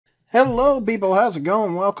Hello, people. How's it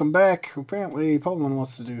going? Welcome back. Apparently, Poland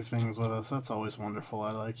wants to do things with us. That's always wonderful.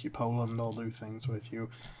 I like you, Poland. I'll do things with you.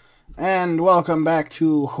 And welcome back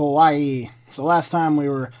to Hawaii. So last time we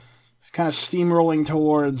were kind of steamrolling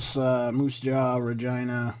towards Moose Jaw,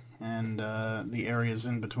 Regina, and the areas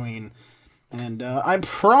in between. And I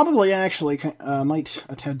probably actually might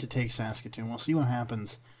attempt to take Saskatoon. We'll see what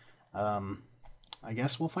happens. I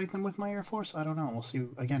guess we'll fight them with my Air Force? I don't know. We'll see.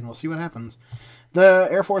 Again, we'll see what happens. The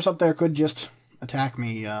Air Force up there could just attack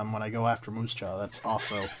me when I go after Moose Jaw. That's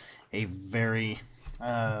also a very...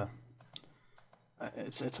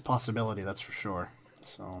 it's a possibility, that's for sure.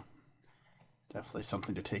 So, definitely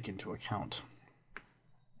something to take into account.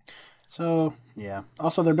 So, yeah.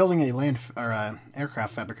 Also, they're building a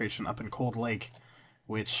aircraft fabrication up in Cold Lake,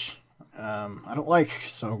 which I don't like,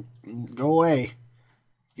 so go away.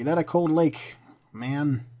 Get out of Cold Lake,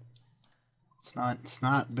 man. It's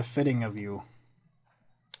not befitting of you.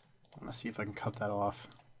 I'm gonna see if I can cut that off.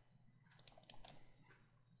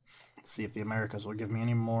 See if the Americas will give me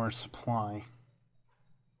any more supply.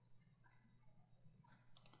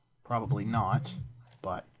 Probably not,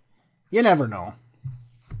 but you never know.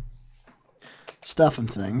 Stuff and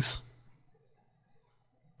things.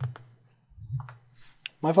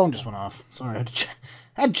 My phone just went off. Sorry, I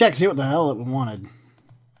had to check, see what the hell it wanted.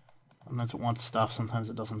 Sometimes it wants stuff, sometimes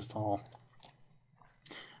it doesn't at all.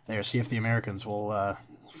 There, see if the Americans will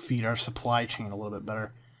feed our supply chain a little bit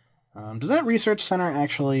better. Does that research center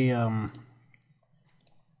actually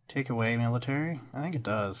take away military? I think it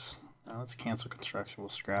does. Let's cancel construction. We'll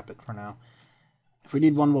scrap it for now. If we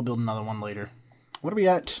need one, we'll build another one later. What are we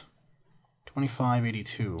at?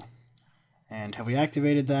 2582. And have we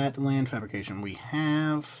activated that land fabrication? We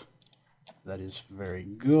have. That is very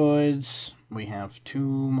good. We have 2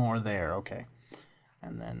 more there. Okay.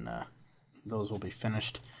 And then those will be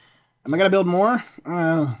finished. Am I going to build more?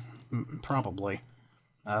 Probably.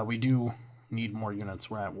 We do need more units.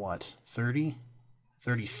 We're at what? 30?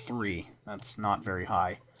 33. That's not very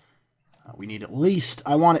high. We need at least...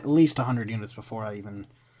 I want at least 100 units before I even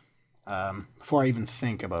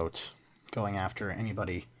think about going after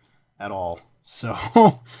anybody at all. So,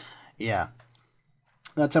 yeah.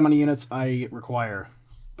 That's how many units I require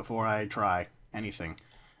before I try anything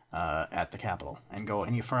at the capital and go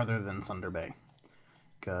any farther than Thunder Bay.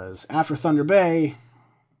 Because after Thunder Bay,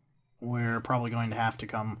 we're probably going to have to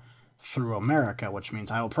come through America, which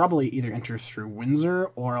means I will probably either enter through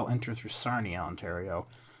Windsor or I'll enter through Sarnia, Ontario.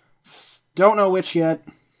 Don't know which yet.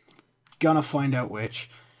 Gonna find out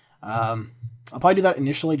which. I'll probably do that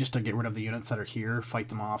initially just to get rid of the units that are here, fight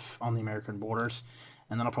them off on the American borders,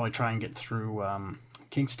 and then I'll probably try and get through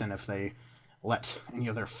Kingston if they let any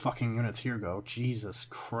of their fucking units here go. Jesus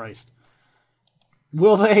Christ.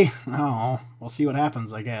 Will they? Oh, we'll see what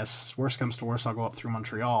happens, I guess. Worst comes to worst, I'll go up through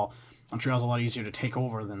Montreal. Montreal's a lot easier to take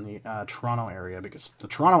over than the Toronto area, because the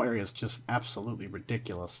Toronto area is just absolutely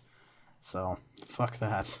ridiculous. So, fuck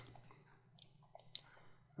that.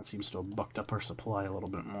 That seems to have bucked up our supply a little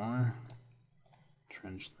bit more.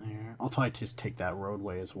 Trench there. I'll try to just take that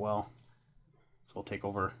roadway as well. So I'll take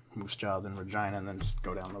over Moose Jaw, then Regina, and then just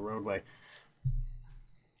go down the roadway.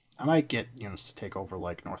 I might get units to take over,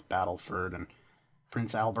 like, North Battleford and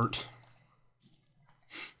Prince Albert.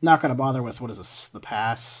 Not going to bother with, what is this, the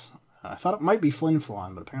pass? I thought it might be Flin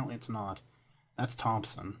Flon, but apparently it's not. That's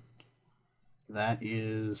Thompson. That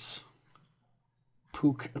is...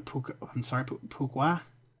 Pukwa?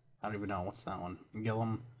 I don't even know. What's that one?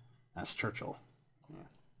 Gillum? That's Churchill. Yeah.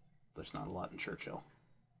 There's not a lot in Churchill.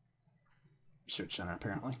 Research Center,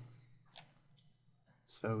 apparently.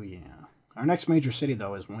 So, yeah. Our next major city,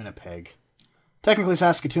 though, is Winnipeg. Technically,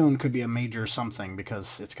 Saskatoon could be a major something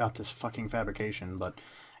because it's got this fucking fabrication, but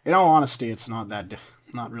in all honesty, it's not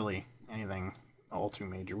not really anything all too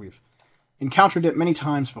major. We've encountered it many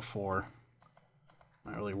times before.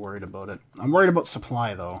 Not really worried about it. I'm worried about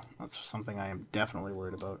supply, though. That's something I am definitely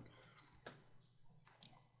worried about.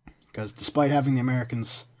 Because despite having the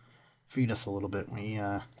Americans feed us a little bit, we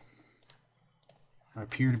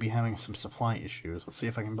appear to be having some supply issues. Let's see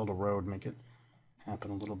if I can build a road, make it happen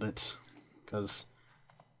a little bit. Because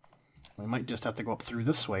we might just have to go up through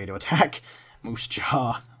this way to attack Moose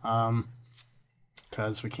Jaw.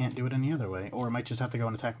 Because we can't do it any other way. Or we might just have to go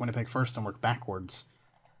and attack Winnipeg first and work backwards.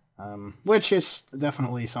 Which is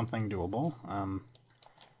definitely something doable.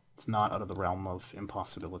 It's not out of the realm of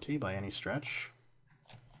impossibility by any stretch.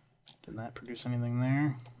 Did that produce anything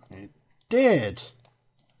there? It did!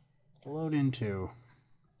 Load into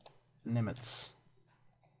Nimitz.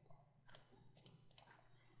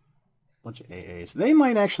 Bunch of AAs. They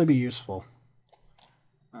might actually be useful.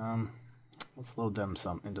 Let's load them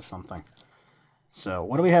into something. So,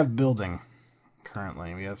 what do we have building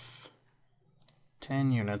currently? We have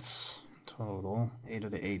 10 units total, 8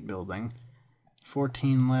 of the 8 building.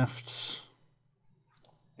 14 left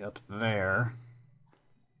up there.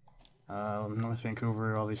 North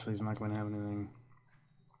Vancouver obviously is not going to have anything.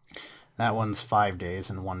 That one's 5 days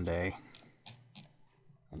and 1 day.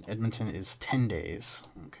 And Edmonton is 10 days.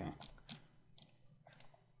 Okay.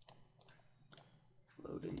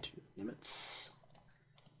 Load into the Nimitz.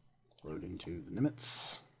 Load into the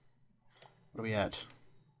Nimitz. What are we at?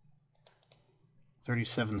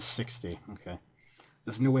 3760. Okay.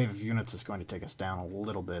 This new wave of units is going to take us down a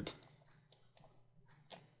little bit.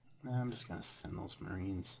 I'm just going to send those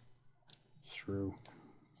Marines through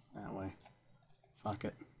that way. Fuck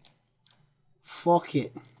it. Fuck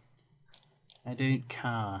it. I don't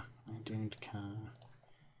care. I don't care.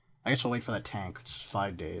 I guess we'll wait for that tank, which is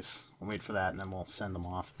 5 days. We'll wait for that and then we'll send them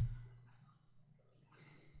off.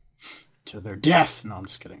 To their death! No, I'm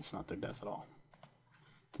just kidding. It's not their death at all.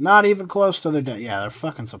 It's not even close to their death. Yeah, their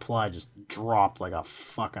fucking supply just dropped like a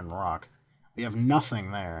fucking rock. We have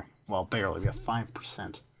nothing there. Well, barely. We have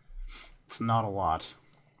 5%. It's not a lot.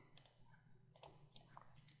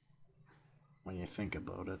 When you think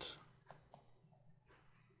about it.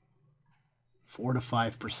 4 to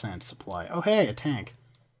 5% supply. Oh, hey, a tank.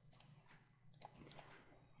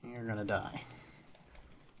 You're gonna die.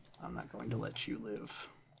 I'm not going to let you live.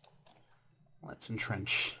 Let's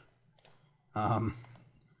entrench. We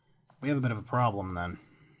have a bit of a problem then,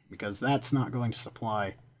 because that's not going to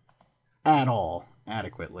supply at all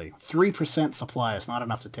adequately. 3% supply is not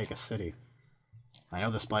enough to take a city. I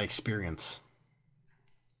know this by experience.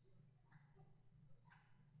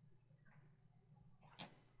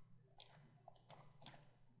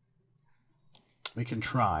 We can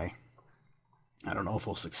try. I don't know if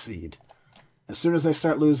we'll succeed. As soon as they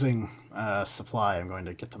start losing supply, I'm going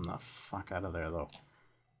to get them the fuck out of there, though.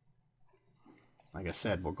 Like I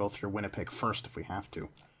said, we'll go through Winnipeg first if we have to.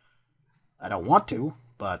 I don't want to,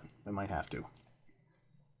 but we might have to.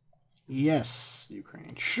 Yes,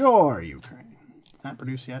 Ukraine. Sure, Ukraine. Did that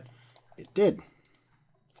produce yet? It did.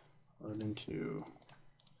 Load into...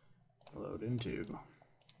 Load into...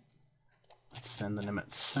 Let's send the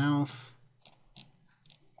Nimitz south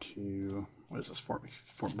to... What is this? Fort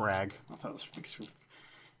Bragg. I thought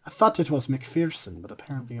it was McPherson, but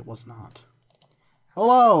apparently it was not.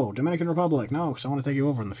 Hello, Dominican Republic. No, because I want to take you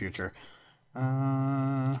over in the future.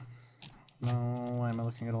 No, why am I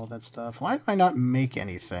looking at all that stuff? Why do I not make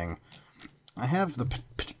anything? I have the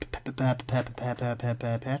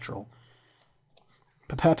petrol.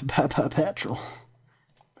 Petrol.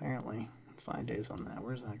 Apparently, 5 days on that.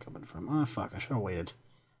 Where's that coming from? Oh, fuck, I should have waited.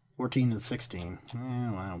 14 and 16.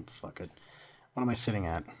 Well, fuck it. What am I sitting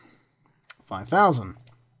at? 5,000.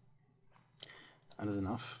 That is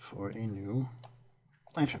enough for a new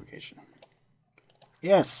land fabrication.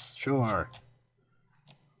 Yes, sure.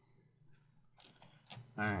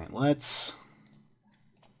 Alright, let's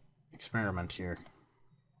experiment here.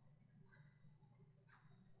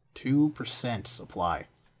 2% supply.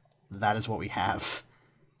 That is what we have.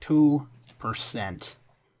 2%.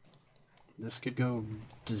 This could go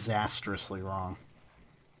disastrously wrong.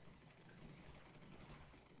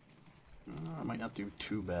 I might not do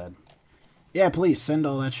too bad. Yeah, please, send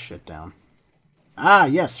all that shit down. Ah,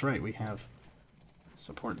 yes, right, we have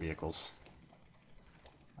support vehicles.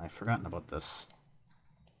 I've forgotten about this.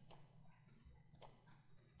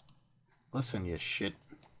 Listen, you shit.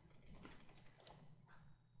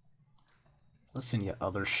 Listen, you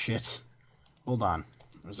other shit. Hold on.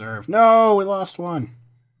 Reserve. No, we lost one.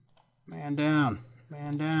 Man down.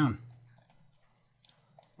 Man down.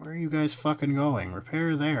 Where are you guys fucking going?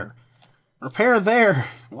 Repair there. Repair there!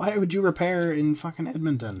 Why would you repair in fucking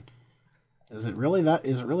Edmonton? Is it really that?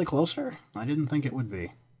 Is it really closer? I didn't think it would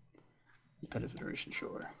be. Independent Federation,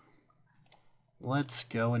 sure. Let's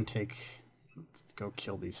go and take... Let's go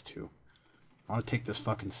kill these two. I want to take this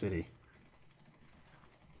fucking city.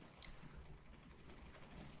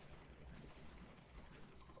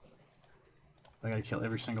 If I gotta kill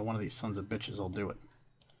every single one of these sons of bitches, I'll do it.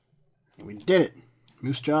 And we did it!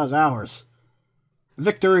 Moose Jaw's ours.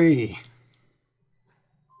 Victory!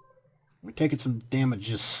 We're taking some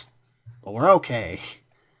damages, but we're okay.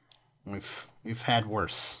 We've had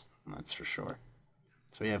worse, that's for sure.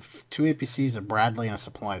 So we have 2 APCs, a Bradley, and a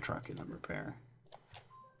supply truck in repair.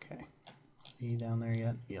 Okay. Is he down there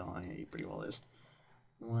yet? Yeah, he pretty well is.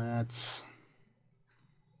 Let's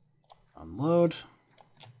unload.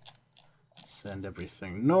 Send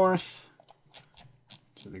everything north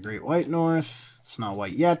to the Great White North. It's not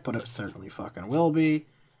white yet, but it certainly fucking will be.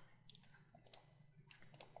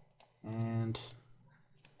 And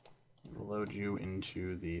we'll load load you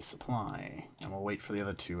into the supply. And we'll wait for the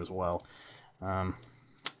other two as well.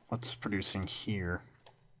 What's producing here?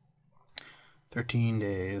 13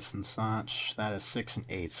 days and such. That is 6 and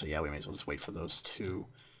 8, so yeah, we may as well just wait for those two.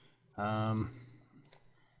 That's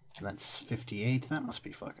 58. That must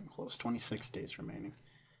be fucking close. 26 days remaining.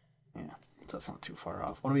 Yeah, so that's not too far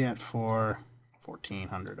off. What are we at for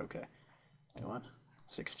 1400? Okay. Wait, what?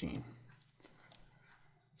 16.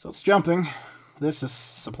 So it's jumping. This is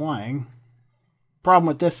supplying. Problem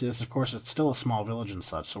with this is, of course, it's still a small village and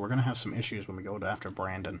such, so we're going to have some issues when we go after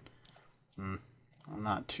Brandon. I'm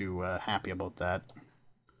not too happy about that.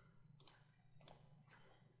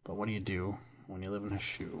 But what do you do when you live in a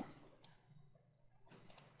shoe?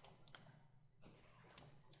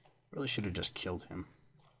 Really should have just killed him.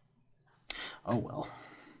 Oh well.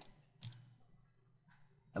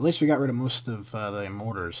 At least we got rid of most of the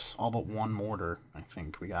mortars. All but one mortar, I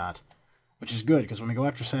think, we got. Which is good, because when we go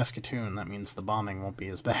after Saskatoon, that means the bombing won't be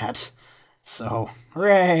as bad. So,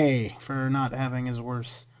 hooray! For not having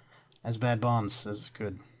as bad bombs as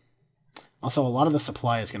good. Also, a lot of the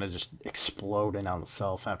supply is going to just explode in on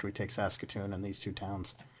itself after we take Saskatoon and these two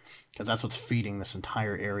towns. Because that's what's feeding this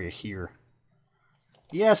entire area here.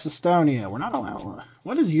 Yes, Estonia. We're not allowed.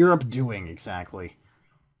 What is Europe doing exactly?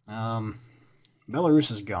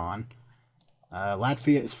 Belarus is gone.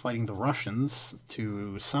 Latvia is fighting the Russians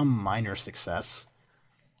to some minor success.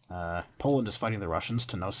 Poland is fighting the Russians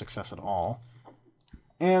to no success at all.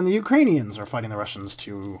 And the Ukrainians are fighting the Russians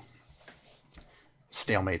to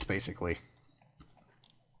stalemate, basically.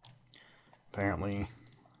 Apparently,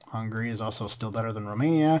 Hungary is also still better than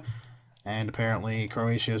Romania. And apparently,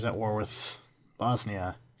 Croatia is at war with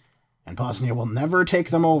Bosnia. And Bosnia will never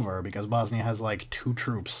take them over, because Bosnia has like 2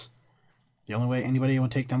 troops. The only way anybody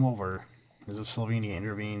would take them over is if Slovenia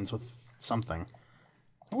intervenes with something.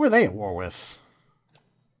 Who are they at war with?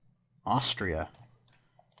 Austria.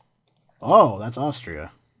 Oh, that's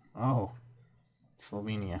Austria. Oh.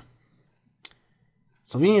 Slovenia.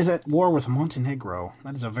 Slovenia is at war with Montenegro.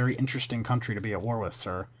 That is a very interesting country to be at war with,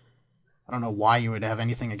 sir. I don't know why you would have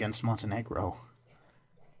anything against Montenegro.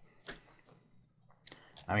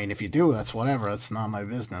 I mean, if you do, that's whatever. That's not my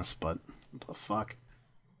business, but what the fuck?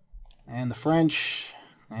 And the French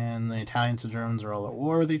and the Italians and Germans are all at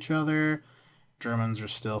war with each other. Germans are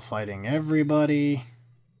still fighting everybody.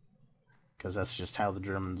 Because that's just how the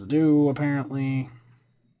Germans do, apparently.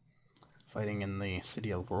 Fighting in the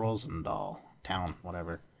city of Rosendahl. Town,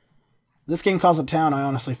 whatever. This game calls it town. I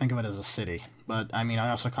honestly think of it as a city. But, I mean, I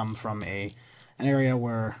also come from an area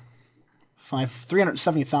where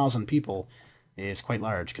 370,000 people is quite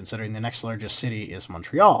large, considering the next largest city is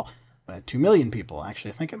Montreal. At 2 million people.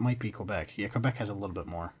 Actually, I think it might be Quebec. Yeah, Quebec has a little bit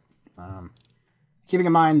more. Keeping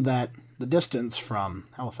in mind that the distance from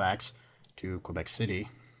Halifax to Quebec City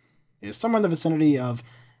is somewhere in the vicinity of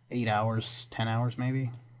 8 hours, 10 hours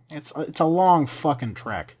maybe. It's a long fucking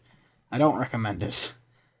trek. I don't recommend it.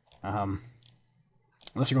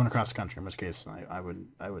 Unless you're going across the country, in which case I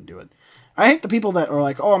would do it. I hate the people that are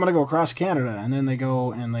like, oh, I'm going to go across Canada, and then they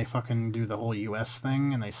go and they fucking do the whole US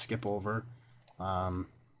thing, and they skip over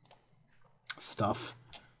stuff.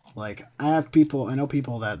 Like, I know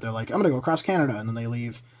people that they're like, I'm going to go across Canada, and then they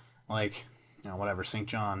leave, like, you know, whatever, St.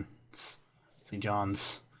 John's,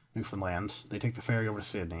 Newfoundland. They take the ferry over to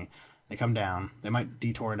Sydney. They come down. They might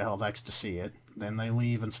detour to Halifax to see it. Then they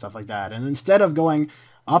leave and stuff like that. And instead of going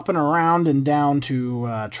up and around and down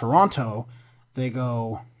to Toronto, they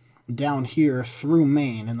go down here through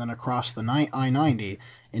Maine and then across the I-90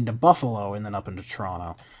 into Buffalo and then up into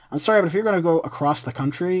Toronto. I'm sorry, but if you're going to go across the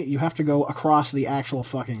country, you have to go across the actual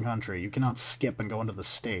fucking country. You cannot skip and go into the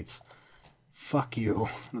States. Fuck you.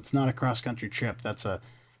 That's not a cross-country trip. That's a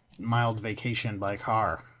mild vacation by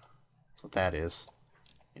car. That's what that is.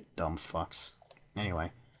 You dumb fucks.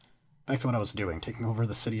 Anyway, back to what I was doing, taking over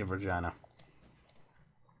the city of Regina.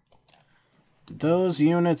 Did those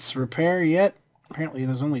units repair yet? Apparently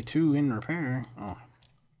there's only 2 in repair. Oh.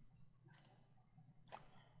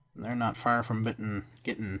 They're not far from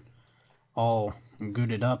getting all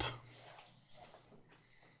gooded up.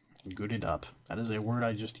 Gooded up. That is a word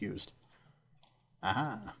I just used.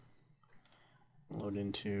 Aha. Load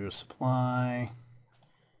into supply.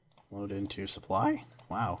 Load into supply?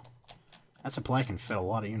 Wow. That supply can fit a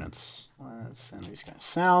lot of units. Let's send these guys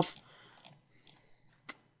south.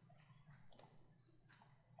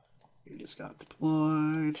 You just got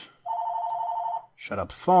deployed. Shut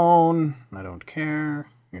up, phone. I don't care.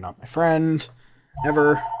 You're not my friend.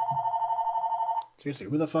 Ever. Seriously,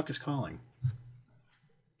 who the fuck is calling?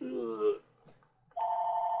 Ugh.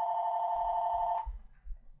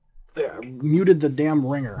 There, I muted the damn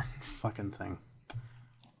ringer. Fucking thing.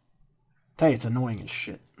 Tell you, it's annoying as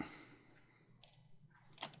shit.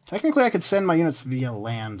 Technically, I could send my units via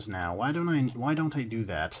land now. Why don't I do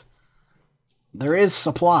that? There is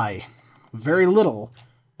supply. Very little,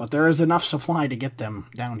 but there is enough supply to get them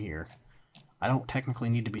down here. I don't technically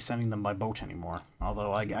need to be sending them by boat anymore.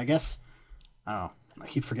 Although, I guess... I don't know. I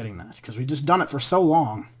keep forgetting that, because we've just done it for so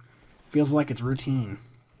long. Feels like it's routine.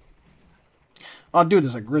 Oh, dude,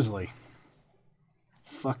 there's a grizzly.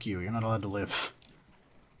 Fuck you. You're not allowed to live.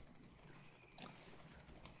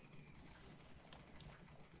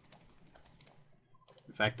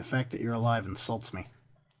 In fact, the fact that you're alive insults me.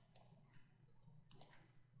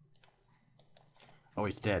 Oh,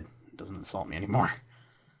 he's dead. Doesn't insult me anymore.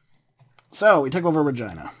 So, we took over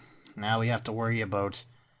Regina. Now we have to worry about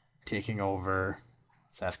taking over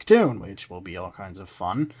Saskatoon, which will be all kinds of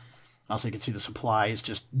fun. Also, you can see the supplies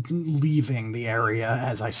just leaving the area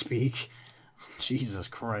as I speak. Jesus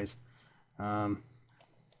Christ.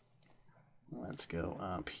 Let's go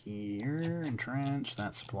up here, entrench.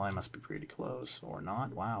 That supply must be pretty close, or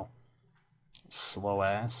not. Wow. Slow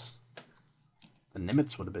ass. The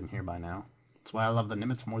Nimitz would have been here by now. That's why I love the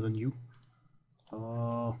Nimitz more than you.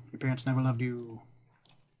 Oh, your parents never loved you.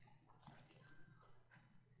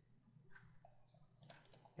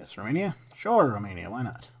 Yes, Romania? Sure, Romania, why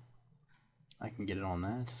not? I can get it on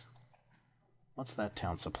that. What's that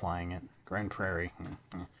town supplying it? Grand Prairie.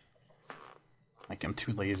 Like, I'm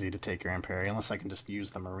too lazy to take Grand Prairie, unless I can just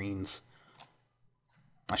use the Marines.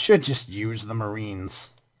 I should just use the Marines.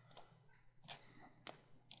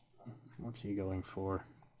 What's he going for?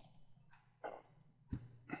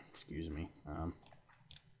 Excuse me.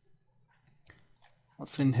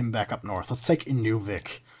 Let's send him back up north. Let's take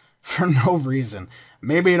Inuvik. For no reason.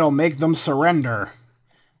 Maybe it'll make them surrender.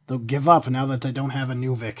 They'll give up now that they don't have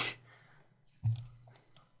Inuvik.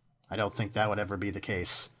 I don't think that would ever be the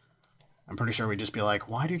case. I'm pretty sure we'd just be like,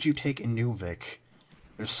 why did you take Inuvik?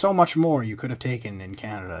 There's so much more you could have taken in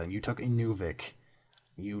Canada, and you took Inuvik.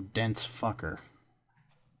 You dense fucker.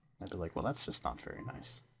 I'd be like, well, that's just not very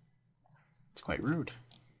nice. It's quite rude,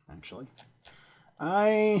 actually.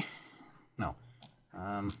 No.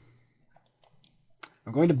 I'm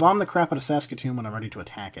going to bomb the crap out of Saskatoon when I'm ready to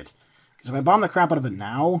attack it. Because if I bomb the crap out of it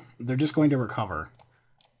now, they're just going to recover.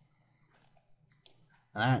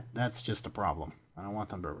 That's just a problem. I don't want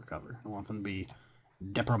them to recover. I want them to be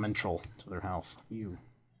detrimental to their health. You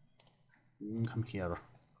come here.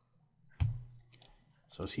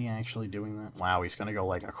 So is he actually doing that? Wow, he's going to go,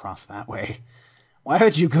 like, across that way. Why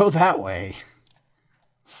would you go that way?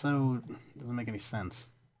 So, doesn't make any sense.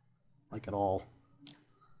 Like, at all.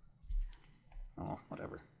 Oh,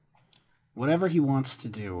 whatever. Whatever he wants to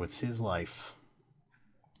do, it's his life.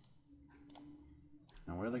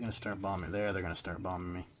 Now, where are they going to start bombing? There, they're going to start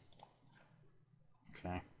bombing me.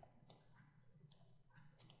 Okay.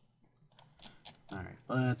 Alright,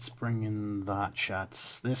 let's bring in the hot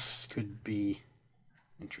shots. This could be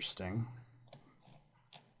interesting.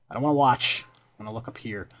 I don't want to watch. I want to look up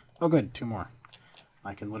here. Oh good, 2 more.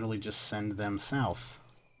 I can literally just send them south.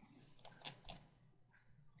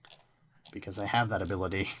 Because I have that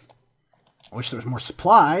ability. I wish there was more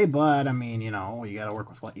supply, but I mean, you know, you gotta work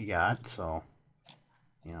with what you got, so,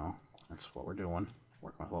 you know, that's what we're doing.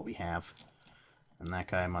 Working with what we have. And that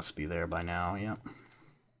guy must be there by now, yep.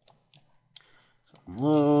 So,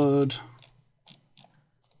 load.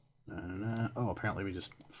 Oh, apparently we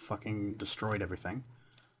just fucking destroyed everything.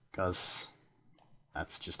 Because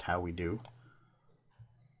that's just how we do.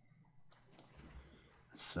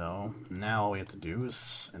 So, now all we have to do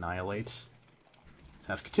is annihilate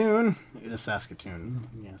Saskatoon. It is Saskatoon,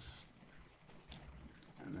 yes.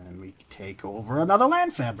 And then we take over another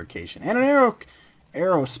land fabrication. And an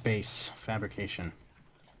aerospace fabrication.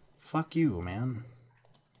 Fuck you, man.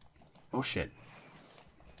 Oh shit.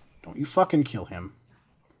 Don't you fucking kill him.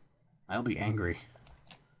 I'll be angry.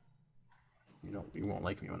 You won't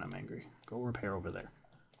like me when I'm angry. Go repair over there.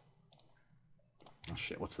 Oh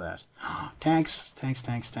shit, what's that? Tanks! Tanks,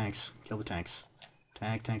 tanks, tanks. Kill the tanks.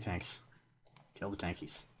 Tanks. Kill the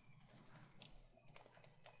tankies.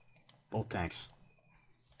 Both tanks.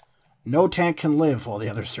 No tank can live while the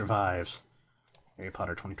other survives. Harry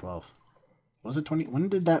Potter 2012. Was it 20? When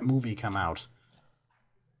did that movie come out?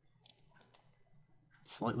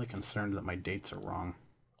 Slightly concerned that my dates are wrong.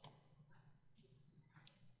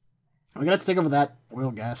 Are we gonna have to take over that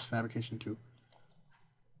oil gas fabrication too?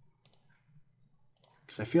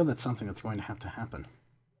 Because I feel that's something that's going to have to happen.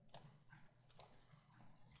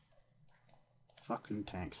 Fucking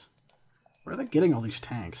tanks. Where are they getting all these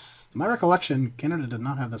tanks? To my recollection, Canada did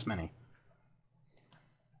not have this many. You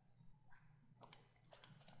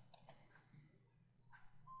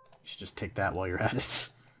should just take that while you're at it.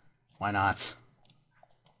 Why not?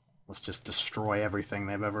 Let's just destroy everything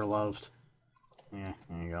they've ever loved. Yeah,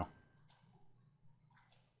 there you go.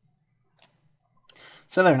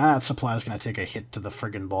 So there, now that supply is going to take a hit to the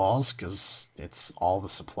friggin' balls, because it's all the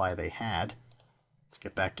supply they had. Let's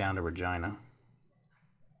get back down to Regina.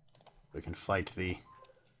 We can fight the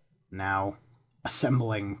now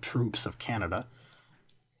assembling troops of Canada.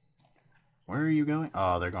 Where are you going?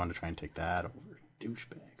 Oh, they're going to try and take that over.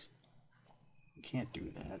 Douchebags. You can't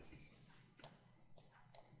do that.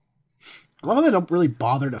 I love how they don't really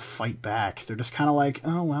bother to fight back. They're just kind of like,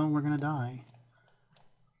 oh, well, we're going to die.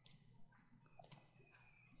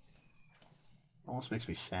 Almost makes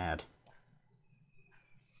me sad.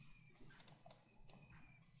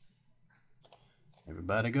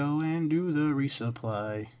 Everybody go and do the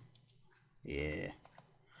resupply. Yeah.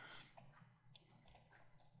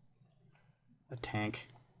 A tank.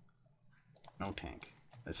 No tank.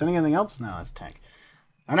 Is sending anything else? No, that's tank.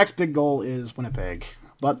 Our next big goal is Winnipeg.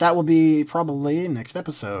 But that will be probably next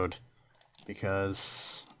episode.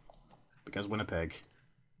 Because Winnipeg.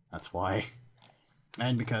 That's why.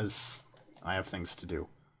 And because I have things to do,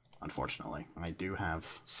 unfortunately. I do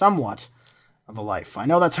have somewhat of a life. I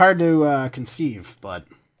know that's hard to conceive, but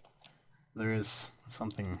there is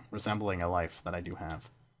something resembling a life that I do have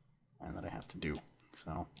and that I have to do.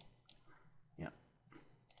 So, yeah,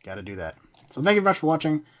 gotta do that. So thank you very much for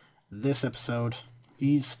watching this episode.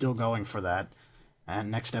 He's still going for that, and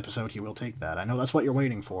next episode he will take that. I know that's what you're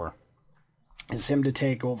waiting for, is him to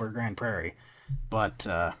take over Grand Prairie, but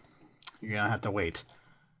you're gonna have to wait,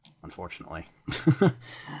 unfortunately. Thank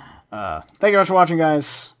you very much for watching,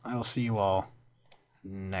 guys. I will see you all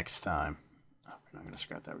next time. Oh, we're not going to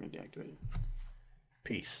scrap that. We're going to deactivate it.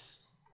 Peace.